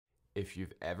If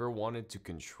you've ever wanted to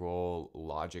control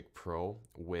Logic Pro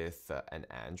with an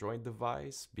Android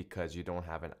device because you don't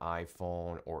have an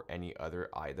iPhone or any other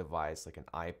iDevice like an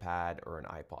iPad or an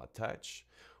iPod Touch,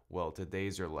 well,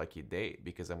 today's your lucky day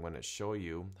because I'm going to show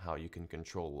you how you can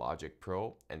control Logic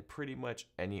Pro and pretty much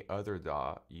any other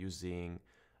DAW using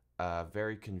a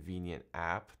very convenient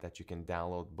app that you can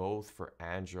download both for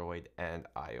Android and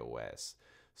iOS.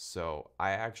 So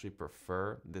I actually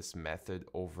prefer this method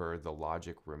over the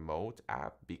Logic Remote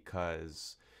app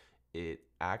because it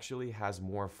actually has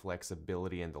more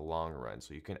flexibility in the long run.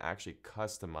 So you can actually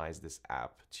customize this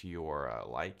app to your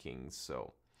likings.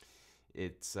 So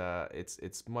it's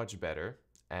much better,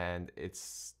 and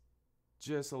it's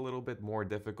just a little bit more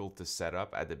difficult to set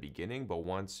up at the beginning, but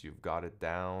once you've got it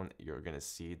down, you're gonna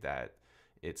see that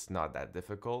it's not that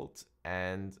difficult.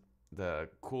 And the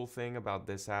cool thing about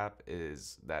this app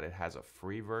is that it has a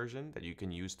free version that you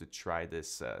can use to try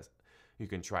this. You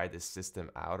can try this system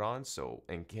out on. So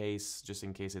just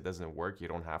in case it doesn't work, you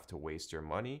don't have to waste your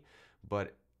money.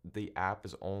 But the app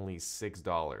is only $6,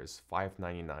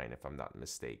 $5.99 if I'm not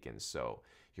mistaken. So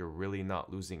you're really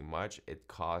not losing much. It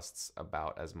costs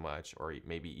about as much or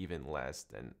maybe even less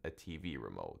than a TV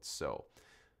remote. So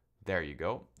there you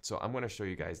go. So I'm going to show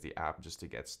you guys the app just to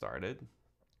get started.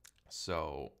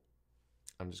 So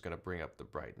I'm just going to bring up the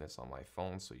brightness on my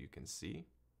phone so you can see.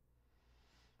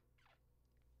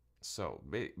 So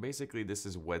basically this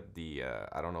is what the,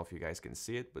 I don't know if you guys can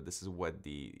see it, but this is what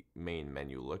the main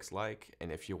menu looks like.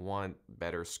 And if you want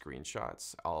better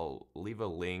screenshots, I'll leave a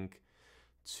link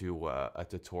to a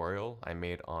tutorial I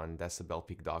made on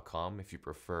decibelpeak.com if you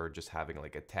prefer just having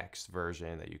like a text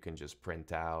version that you can just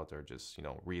print out or just,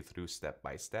 read through step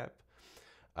by step.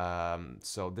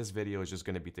 So this video is just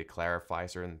going to be to clarify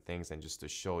certain things and just to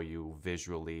show you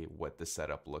visually what the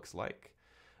setup looks like.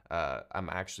 I'm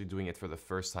actually doing it for the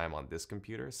first time on this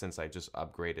computer since I just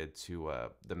upgraded to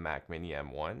the Mac Mini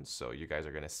M1. So you guys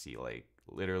are going to see like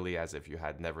literally as if you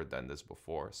had never done this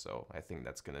before. So I think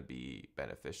that's going to be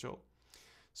beneficial.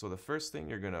 So the first thing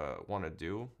you're going to want to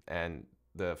do, and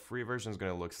the free version is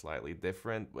going to look slightly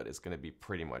different, but it's going to be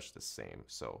pretty much the same.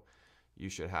 So you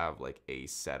should have like a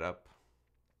setup.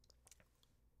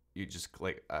 You just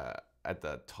click at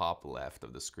the top left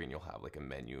of the screen, you'll have like a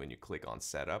menu and you click on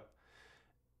setup.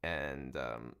 And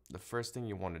the first thing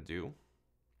you want to do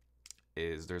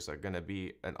is there's going to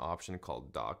be an option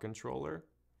called DAW controller.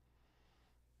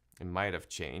 It might have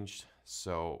changed.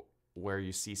 So where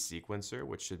you see sequencer,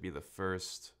 which should be the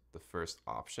first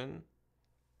option,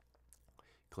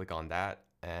 click on that.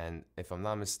 And if I'm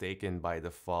not mistaken, by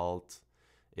default,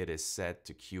 it is set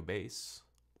to Cubase.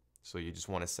 So you just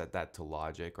want to set that to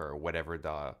Logic or whatever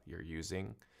DAW you're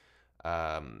using.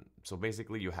 So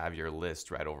basically you have your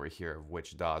list right over here of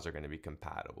which DAWs are going to be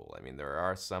compatible. I mean, there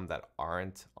are some that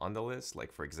aren't on the list.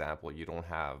 Like for example, you don't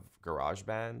have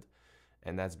GarageBand,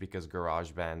 and that's because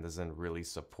GarageBand doesn't really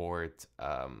support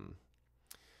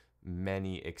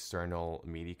many external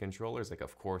MIDI controllers. Like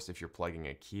of course, if you're plugging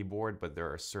a keyboard, but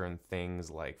there are certain things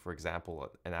like, for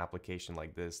example, an application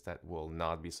like this that will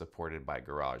not be supported by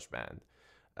GarageBand.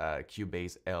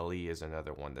 Cubase LE is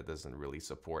another one that doesn't really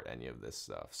support any of this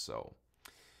stuff. So,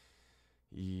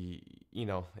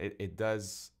 it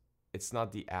does, it's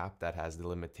not the app that has the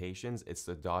limitations, it's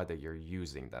the DAW that you're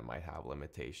using that might have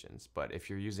limitations. But if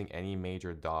you're using any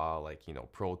major DAW like,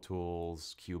 Pro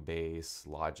Tools, Cubase,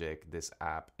 Logic, this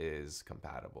app is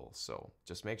compatible. So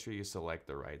just make sure you select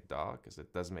the right DAW because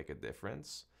it does make a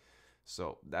difference.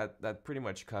 So that pretty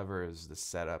much covers the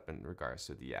setup in regards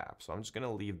to the app. So I'm just going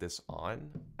to leave this on.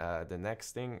 The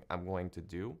next thing I'm going to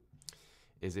do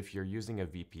is if you're using a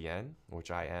VPN,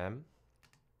 which I am,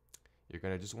 you're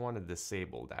going to just want to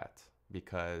disable that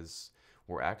because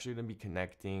we're actually going to be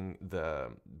connecting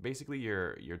basically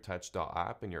your TouchDAW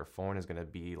app, and your phone is going to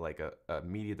be like a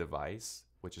media device,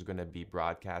 which is going to be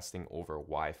broadcasting over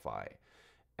Wi-Fi.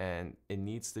 And it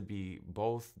needs to be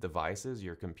both devices,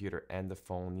 your computer and the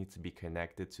phone, need to be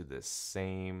connected to the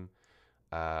same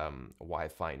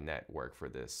Wi-Fi network for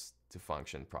this to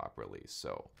function properly.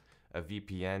 So a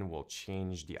VPN will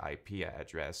change the IP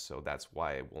address, so that's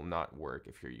why it will not work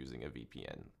if you're using a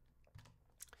VPN.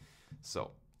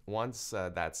 So once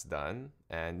that's done,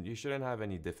 and you shouldn't have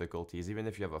any difficulties, even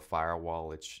if you have a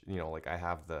firewall, it's, like I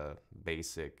have the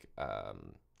basic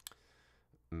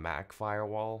Mac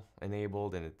firewall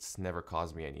enabled and it's never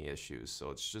caused me any issues.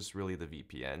 So it's just really the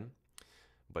VPN.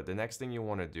 But the next thing you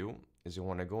want to do is you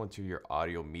want to go into your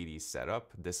audio MIDI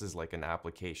setup. This is like an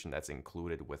application that's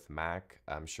included with Mac.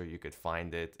 I'm sure you could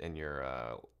find it in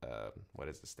your, what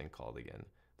is this thing called again?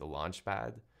 The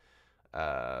Launchpad.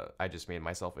 I just made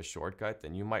myself a shortcut,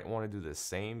 and you might want to do the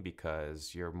same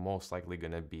because you're most likely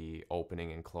going to be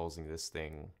opening and closing this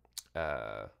thing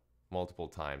multiple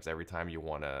times every time you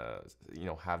want to,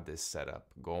 have this setup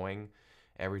going.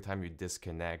 Every time you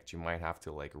disconnect, you might have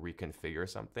to like reconfigure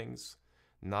some things.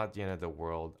 Not the end of the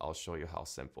world. I'll show you how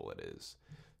simple it is.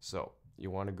 So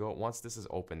you want to go, once this is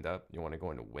opened up, you want to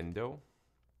go into Window.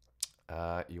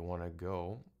 You want to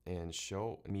go and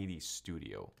show MIDI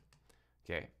Studio.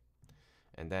 Okay.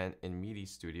 And then in MIDI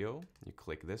Studio, you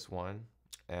click this one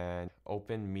and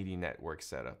open MIDI network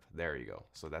setup. There you go.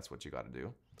 So that's what you got to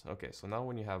do. Okay, so now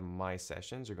when you have My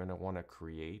Sessions, you're going to want to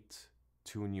create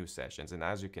 2 new sessions. And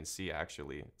as you can see,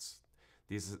 actually,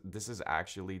 this is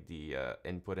actually the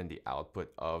input and the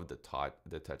output of the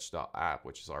TouchDAW app,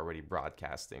 which is already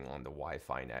broadcasting on the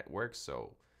Wi-Fi network.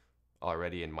 So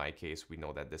already in my case, we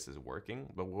know that this is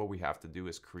working. But what we have to do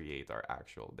is create our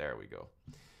actual. There we go.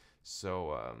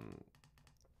 So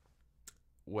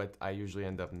what I usually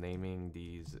end up naming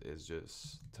these is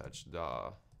just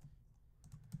TouchDAW.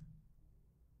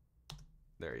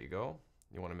 There you go.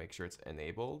 You want to make sure it's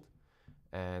enabled.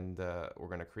 And we're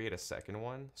going to create a second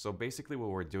one. So basically what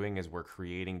we're doing is we're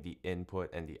creating the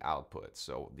input and the output.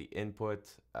 So the input,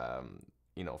 from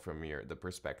the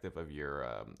perspective of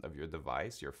your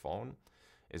device, your phone,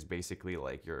 is basically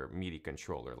like your MIDI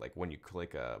controller. Like when you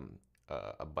click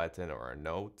a button or a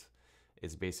note,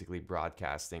 it's basically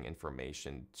broadcasting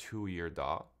information to your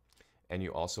DAW. And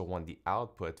you also want the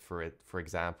output for it. For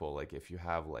example, like if you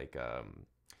have like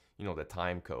the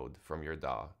time code from your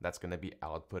DAW, that's going to be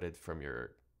outputted from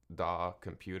your DAW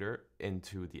computer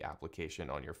into the application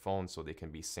on your phone so they can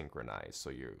be synchronized.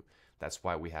 So that's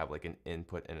why we have like an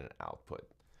input and an output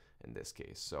in this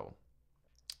case. So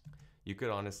you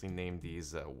could honestly name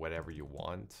these whatever you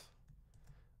want.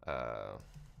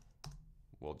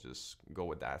 We'll just go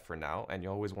with that for now. And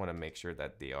you always want to make sure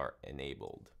that they are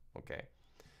enabled. Okay.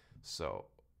 So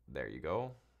there you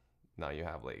go. Now you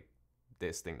have like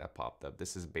this thing that popped up.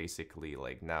 This is basically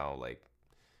like now like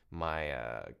my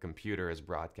computer is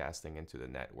broadcasting into the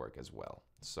network as well.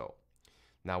 So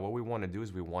now what we want to do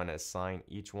is we want to assign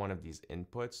each one of these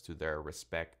inputs to their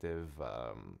respective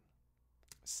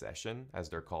session, as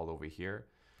they're called over here.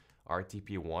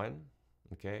 RTP1,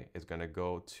 okay, is going to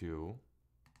go to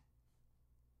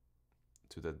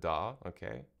the DAW,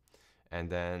 okay, and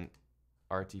then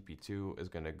RTP2 is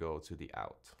going to go to the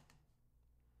out.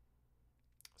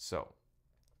 So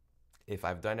if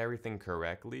I've done everything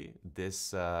correctly,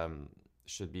 this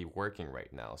should be working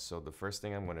right now. So the first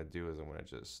thing I'm going to do is I'm going to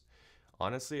just,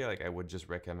 honestly, like I would just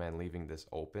recommend leaving this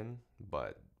open,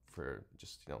 but for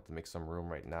just, to make some room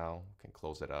right now, we can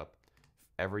close it up.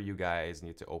 If ever you guys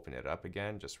need to open it up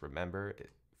again, just remember,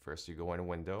 first you go in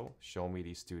Window, show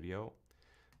MIDI Studio,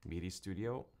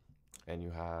 and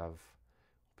you have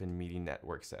open MIDI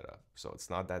network setup. So it's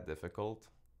not that difficult.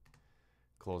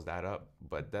 Close that up,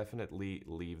 but definitely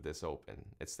leave this open.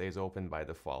 It stays open by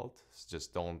default.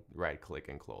 Just don't right click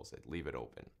and close it. Leave it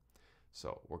open.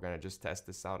 So we're gonna just test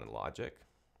this out in Logic.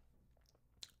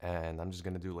 And I'm just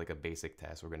gonna do like a basic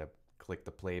test. We're gonna click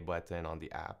the play button on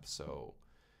the app. So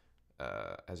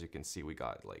as you can see, we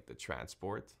got like the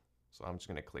transport. So I'm just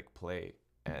gonna click play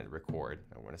and record.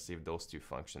 I'm gonna see if those 2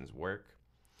 functions work.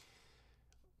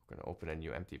 We're gonna open a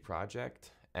new empty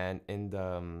project. And in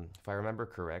the, if I remember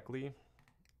correctly,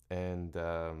 and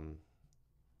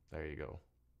there you go.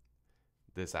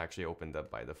 This actually opened up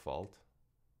by default.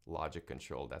 Logic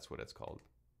control, that's what it's called.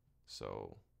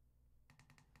 So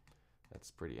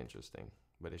that's pretty interesting,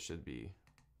 but it should be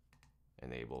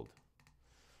enabled.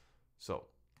 So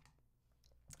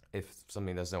if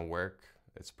something doesn't work,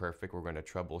 it's perfect. We're going to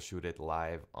troubleshoot it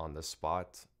live on the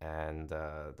spot. And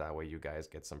that way you guys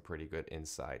get some pretty good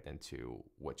insight into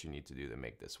what you need to do to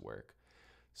make this work.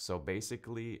 So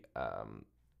basically,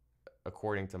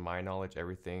 according to my knowledge,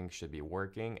 everything should be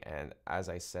working. And as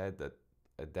I said, that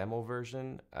a demo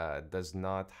version does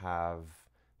not have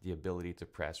the ability to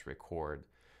press record.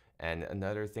 And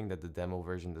another thing that the demo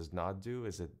version does not do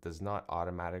is it does not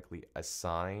automatically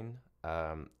assign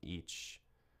each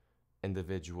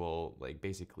individual, like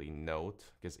basically note,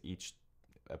 because each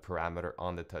parameter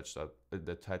on the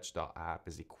TouchDAW app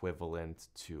is equivalent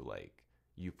to like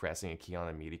you pressing a key on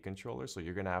a MIDI controller. So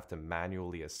you're gonna have to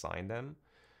manually assign them.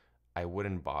 I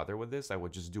wouldn't bother with this. I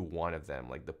would just do one of them,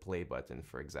 like the play button,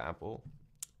 for example.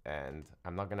 And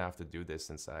I'm not gonna have to do this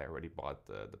since I already bought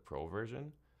the Pro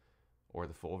version or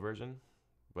the full version.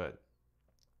 But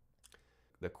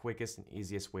the quickest and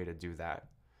easiest way to do that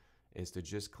is to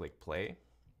just click play,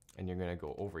 and you're gonna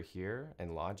go over here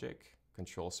in Logic,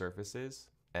 Control Surfaces,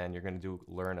 and you're gonna do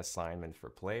Learn Assignment for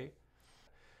Play.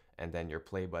 and then your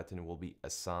play button will be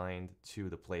assigned to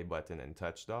the play button in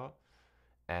TouchDAW,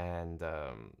 and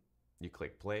you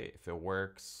click play. If it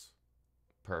works,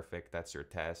 perfect, that's your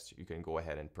test. You can go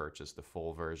ahead and purchase the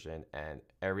full version, and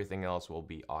everything else will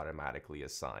be automatically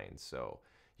assigned, so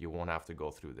you won't have to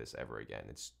go through this ever again.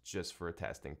 It's just for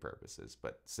testing purposes.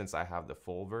 But since I have the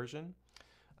full version,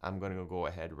 I'm going to go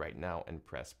ahead right now and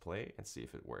press play and see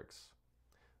if it works.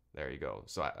 There you go.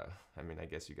 So I mean, I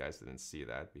guess you guys didn't see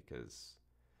that because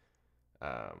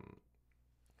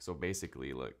so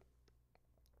basically, look,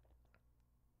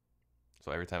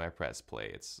 so every time I press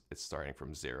play, it's starting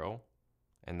from 0.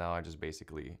 And now I just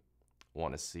basically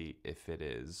want to see if it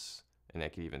is, and I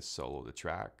can even solo the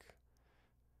track.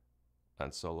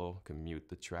 Unsolo, can mute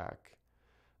the track.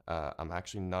 I'm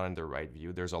actually not in the right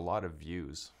view. There's a lot of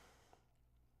views.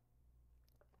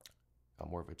 I'm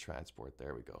more of a transport,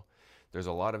 there we go. There's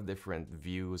a lot of different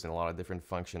views and a lot of different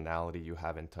functionality you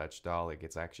have in TouchDAW. Like,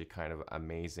 it's actually kind of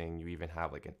amazing. You even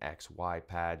have like an XY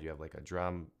pad, you have like a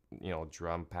drum,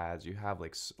 drum pads. You have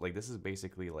like this is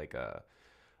basically like a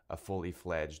fully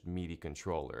fledged MIDI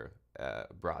controller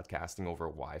broadcasting over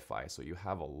Wi-Fi. So you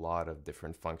have a lot of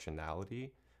different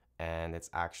functionality, and it's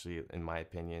actually, in my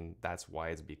opinion, that's why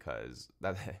it's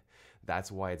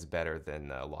that's why it's better than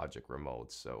Logic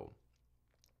Remote. So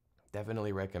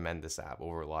definitely recommend this app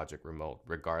over Logic Remote,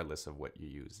 regardless of what you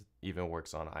use. It even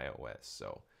works on iOS.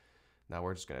 So now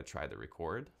we're just gonna try the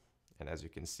record, and as you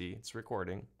can see, it's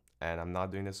recording, and I'm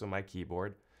not doing this with my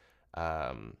keyboard.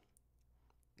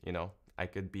 I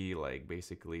could be like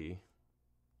basically,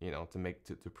 to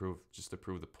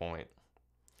prove the point.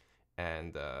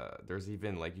 And there's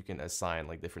even like, you can assign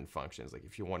like different functions. Like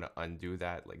if you want to undo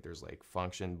that, like there's like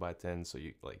function buttons. So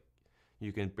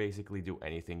you can basically do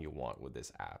anything you want with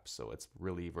this app. So it's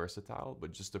really versatile.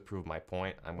 But just to prove my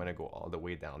point, I'm going to go all the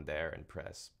way down there and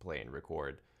press play and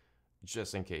record,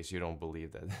 just in case you don't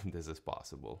believe that this is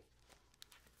possible.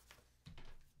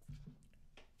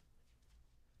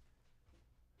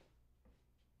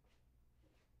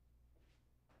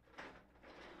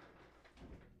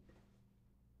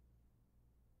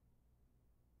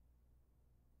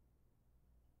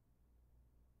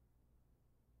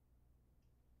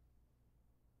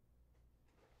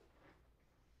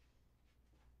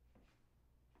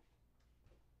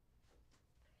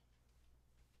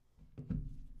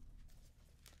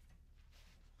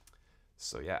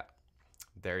 So yeah,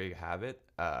 there you have it.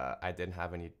 I didn't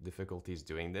have any difficulties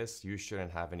doing this. You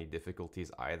shouldn't have any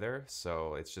difficulties either.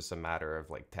 So it's just a matter of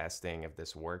like testing if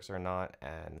this works or not.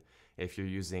 And if you're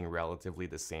using relatively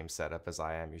the same setup as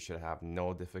I am, you should have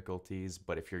no difficulties.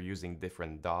 But if you're using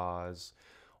different DAWs,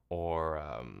 or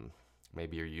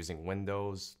maybe you're using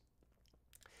Windows,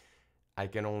 I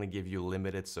can only give you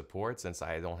limited support since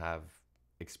I don't have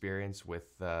experience with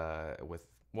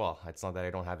well, it's not that I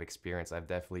don't have experience. I've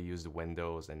definitely used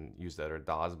Windows and used other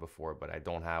DAWs before, but I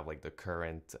don't have like the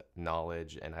current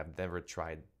knowledge, and I've never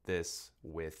tried this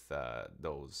with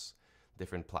those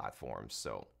different platforms.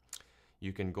 So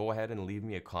you can go ahead and leave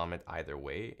me a comment either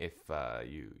way if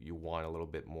you want a little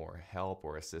bit more help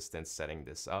or assistance setting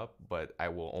this up, but I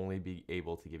will only be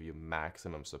able to give you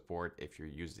maximum support if you're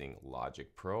using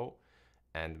Logic Pro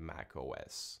and Mac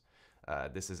OS.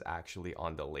 This is actually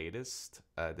on the latest.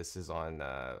 This is on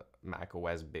Mac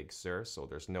OS Big Sur, so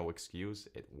there's no excuse.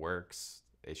 It works.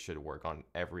 It should work on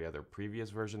every other previous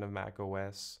version of Mac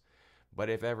OS. But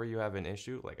if ever you have an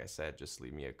issue, like I said, just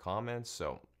leave me a comment.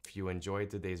 So if you enjoyed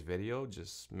today's video,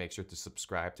 just make sure to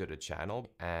subscribe to the channel,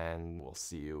 and we'll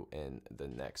see you in the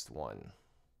next one.